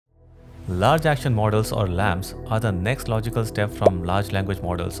Large action models or LAMs are the next logical step from large language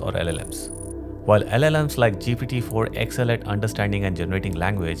models or LLMs. While LLMs like GPT-4 excel at understanding and generating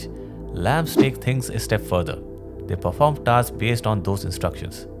language, LAMs take things a step further. They perform tasks based on those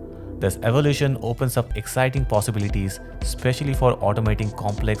instructions. This evolution opens up exciting possibilities, especially for automating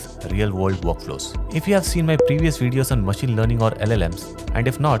complex real-world workflows. If you have seen my previous videos on machine learning or LLMs, and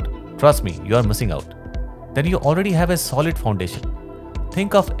if not, trust me, you are missing out. Then you already have a solid foundation.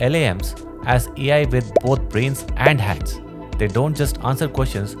 Think of LAMs as AI with both brains and hands. They don't just answer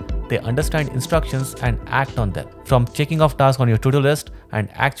questions, they understand instructions and act on them, from checking off tasks on your to-do list and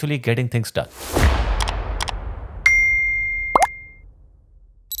actually getting things done.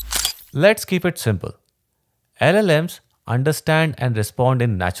 Let's keep it simple. LLMs understand and respond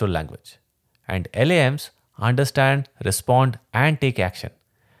in natural language, and LAMs understand, respond, and take action.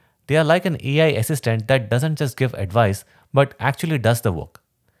 They are like an AI assistant that doesn't just give advice but actually does the work.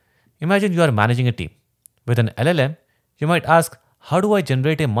 Imagine you are managing a team. With an LLM, you might ask, how do I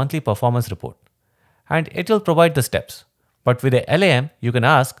generate a monthly performance report? And it will provide the steps. But with a LAM, you can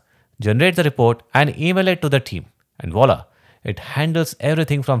ask, generate the report and email it to the team. And voila, it handles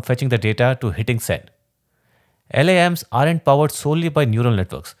everything from fetching the data to hitting send. LAMs aren't powered solely by neural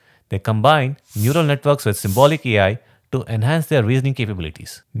networks. They combine neural networks with symbolic AI to enhance their reasoning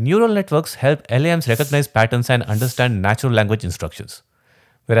capabilities. Neural networks help LAMs recognize patterns and understand natural language instructions,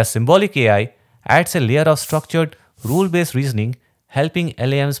 whereas symbolic AI adds a layer of structured, rule-based reasoning, helping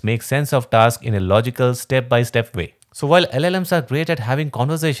LAMs make sense of tasks in a logical, step-by-step way. So while LLMs are great at having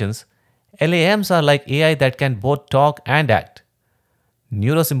conversations, LAMs are like AI that can both talk and act.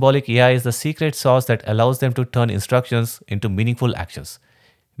 Neuro-Symbolic AI is the secret sauce that allows them to turn instructions into meaningful actions,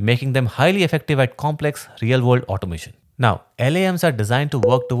 making them highly effective at complex real-world automation. Now, LAMs are designed to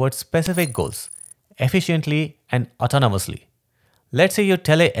work towards specific goals, efficiently and autonomously. Let's say you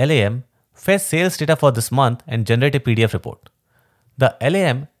tell a LAM, fetch sales data for this month and generate a PDF report. The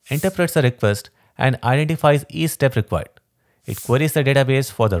LAM interprets the request and identifies each step required. It queries the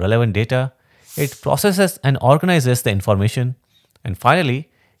database for the relevant data, it processes and organizes the information, and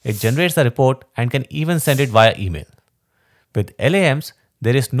finally, it generates the report and can even send it via email. With LAMs,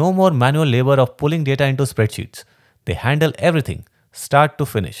 there is no more manual labor of pulling data into spreadsheets. They handle everything, start to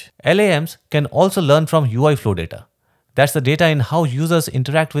finish. LAMs can also learn from UI flow data. That's the data in how users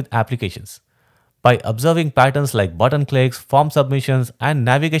interact with applications. By observing patterns like button clicks, form submissions, and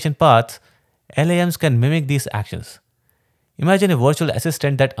navigation paths, LAMs can mimic these actions. Imagine a virtual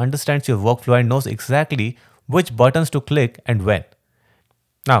assistant that understands your workflow and knows exactly which buttons to click and when.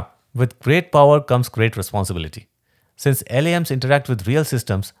 Now, with great power comes great responsibility. Since LAMs interact with real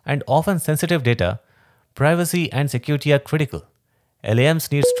systems and often sensitive data, privacy and security are critical.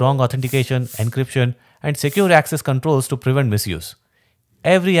 LAMs need strong authentication, encryption, and secure access controls to prevent misuse.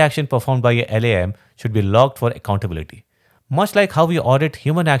 Every action performed by a LAM should be logged for accountability, much like how we audit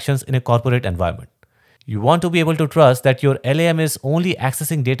human actions in a corporate environment. You want to be able to trust that your LAM is only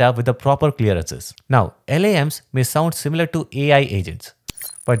accessing data with the proper clearances. Now, LAMs may sound similar to AI agents,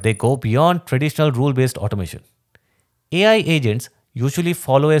 but they go beyond traditional rule-based automation. AI agents usually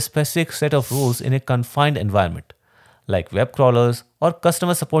follow a specific set of rules in a confined environment, like web crawlers or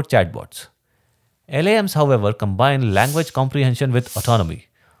customer support chatbots. LAMs, however, combine language comprehension with autonomy,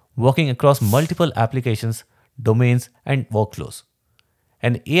 working across multiple applications, domains, and workflows.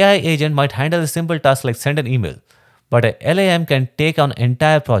 An AI agent might handle a simple task like send an email, but a LAM can take on an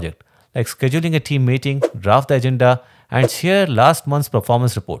entire project, like scheduling a team meeting, draft the agenda, and share last month's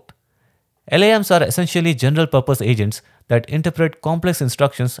performance report. LAMs are essentially general-purpose agents that interpret complex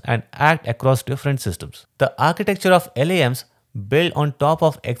instructions and act across different systems. The architecture of LAMs built on top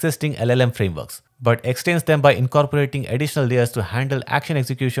of existing LLM frameworks, but extends them by incorporating additional layers to handle action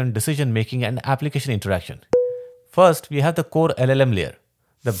execution, decision-making, and application interaction. First, we have the core LLM layer,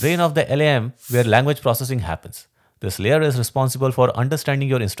 the brain of the LAM where language processing happens. This layer is responsible for understanding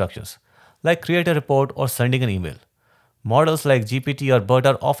your instructions, like create a report or sending an email. Models like GPT or BERT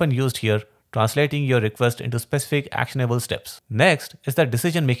are often used here, translating your request into specific actionable steps. Next is the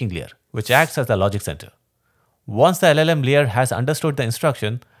decision-making layer, which acts as the logic center. Once the LLM layer has understood the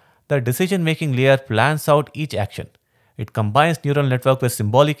instruction, the decision-making layer plans out each action. It combines neural network with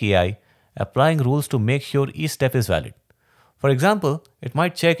symbolic AI, applying rules to make sure each step is valid. For example, it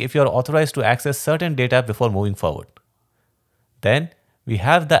might check if you are authorized to access certain data before moving forward. Then, we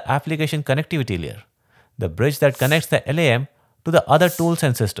have the application connectivity layer, the bridge that connects the LAM to the other tools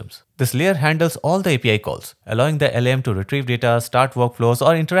and systems. This layer handles all the API calls, allowing the LAM to retrieve data, start workflows,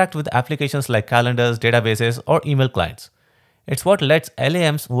 or interact with applications like calendars, databases, or email clients. It's what lets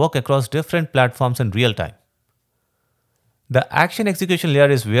LAMs work across different platforms in real time. The action execution layer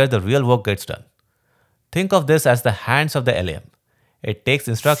is where the real work gets done. Think of this as the hands of the LAM. It takes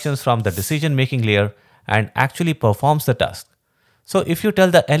instructions from the decision-making layer and actually performs the task. So if you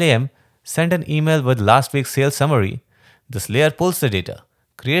tell the LAM, send an email with last week's sales summary, this layer pulls the data,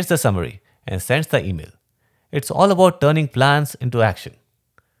 creates the summary, and sends the email. It's all about turning plans into action.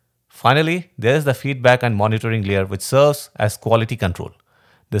 Finally, there is the feedback and monitoring layer, which serves as quality control.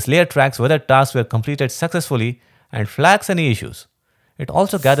 This layer tracks whether tasks were completed successfully and flags any issues. It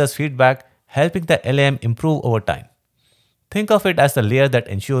also gathers feedback, helping the LAM improve over time. Think of it as the layer that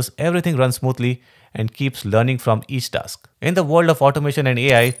ensures everything runs smoothly and keeps learning from each task. In the world of automation and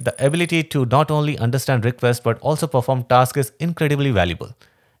AI, the ability to not only understand requests but also perform tasks is incredibly valuable.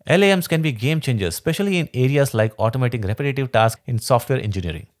 LAMs can be game changers, especially in areas like automating repetitive tasks in software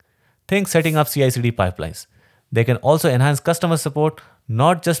engineering. Think setting up CI/CD pipelines. They can also enhance customer support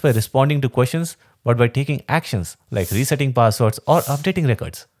not just by responding to questions, but by taking actions like resetting passwords or updating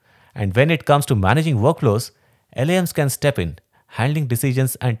records. And when it comes to managing workflows, LAMs can step in, handling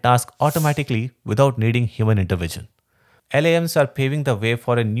decisions and tasks automatically without needing human intervention. LAMs are paving the way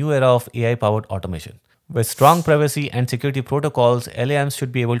for a new era of AI-powered automation. With strong privacy and security protocols, LAMs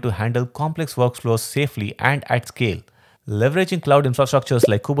should be able to handle complex workflows safely and at scale. Leveraging cloud infrastructures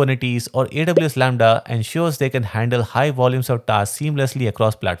like Kubernetes or AWS Lambda ensures they can handle high volumes of tasks seamlessly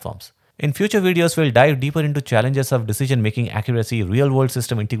across platforms. In future videos, we'll dive deeper into challenges of decision-making accuracy, real-world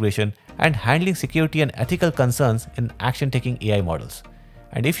system integration, and handling security and ethical concerns in action-taking AI models.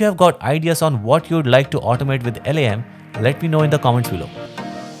 And if you have got ideas on what you'd like to automate with LAM, let me know in the comments below.